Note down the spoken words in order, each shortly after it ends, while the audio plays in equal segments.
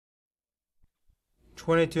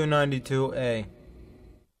2292A.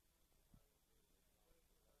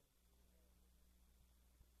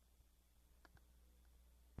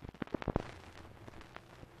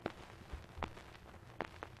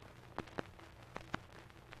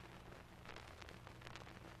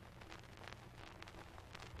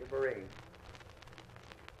 Skibareen.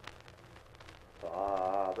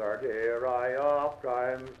 Father dear, I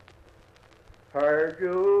oft-times heard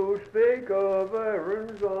you speak of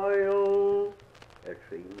Aaron's Isle. It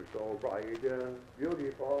seems so bright and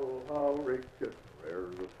beautiful, how rich and rare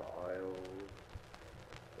the soil.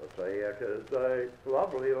 They say it is a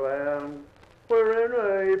lovely land, wherein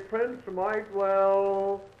a prince might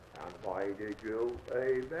dwell. And why did you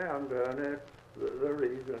abandon it? The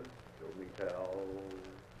reason to me tell.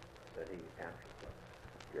 Then he answered,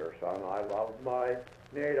 your son, I love my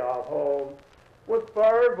native home with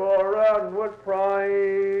fervor and with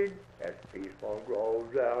pride. Its peaceful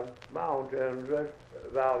groves and mountains, its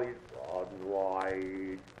valleys broad and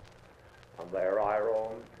wide. And there I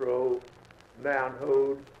roamed through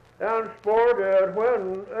manhood and sported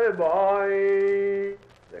when a boy.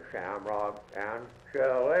 The shamrock and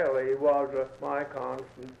shillelagh was my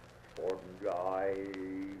constant sport and joy.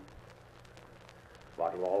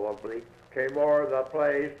 But lo, a bleak came o'er the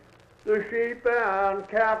place, the sheep and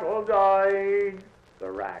cattle died. The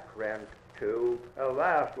rack rent too,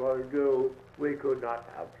 alas, was due, we could not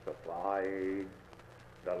have supplied.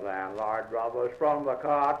 The landlord drove us from the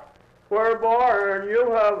cot, where born you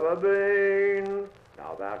have been.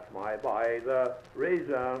 Now that's my by the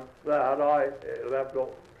reason that I left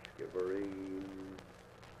old Skibareen.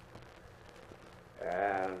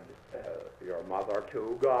 And your mother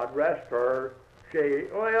too, God rest her, she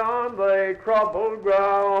lay on the troubled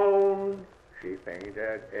ground. She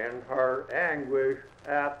fainted in her anguish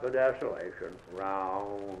at the desolation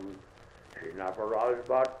round. She never was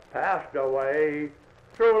but passed away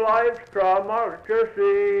through life's tumultuous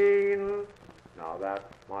scene. Now that's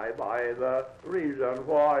my by the reason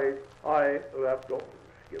why I left old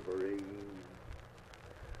Skibareen.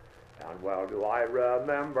 And well do I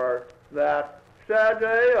remember that sad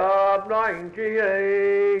day of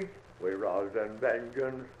 '98. We roused in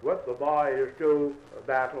vengeance with the boys to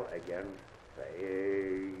battle against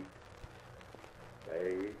fate.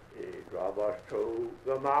 They drove us to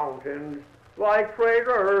the mountains like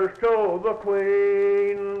traitors to the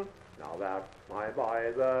Queen. Now that's my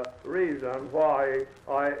by the reason why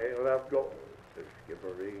I left old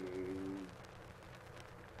Skibareen.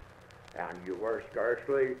 And you were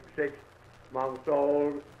scarcely 6 months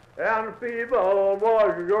old, and feeble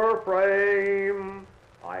was your frame.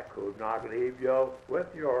 I could not leave you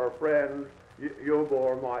with your friends, you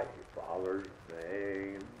bore my father's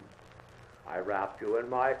name. I wrapped you in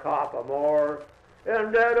my coffin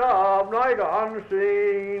in dead of night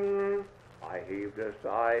unseen. I heaved a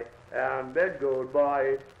sigh and bid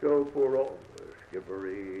goodbye to poor old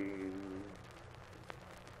Skibareen.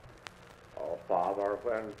 Oh, Father,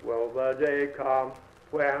 when will the day come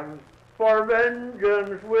when for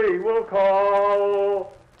vengeance we will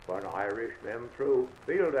call? When Irishmen through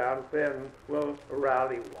field and fen will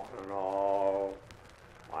rally one and all.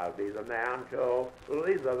 I'll be the man to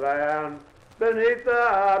lead the van beneath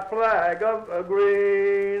that flag of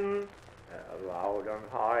green. Loud and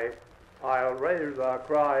high, I'll raise the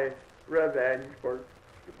cry, revenge for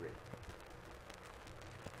Skibareen.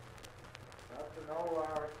 That's an old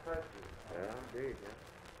Irish country. Yeah, indeed, yeah.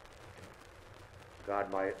 God,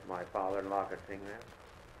 my father-in-law could sing that.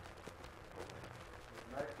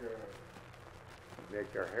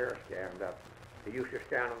 Make your hair stand up. He used to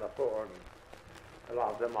stand on the floor, and a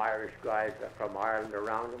lot of them Irish guys from Ireland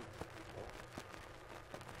around him.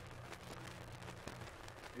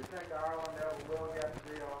 Do you think Ireland ever will get to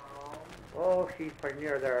be on her own? Oh, she's pretty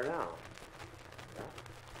near there now. Yeah.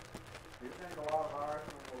 Do you think a lot of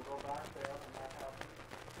Irishmen will go back there when that happens?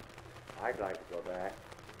 I'd like to go back.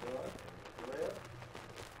 Good. Live?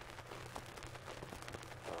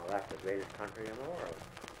 Oh, that's the greatest country in the world.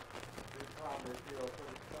 You probably feel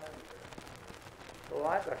pretty excited there. Oh,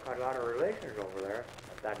 I've got quite a lot of relations over there,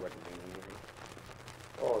 but that wouldn't mean anything.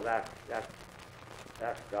 Oh, that's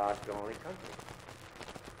God's only country.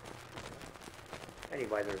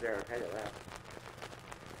 Anybody that's there will tell you that.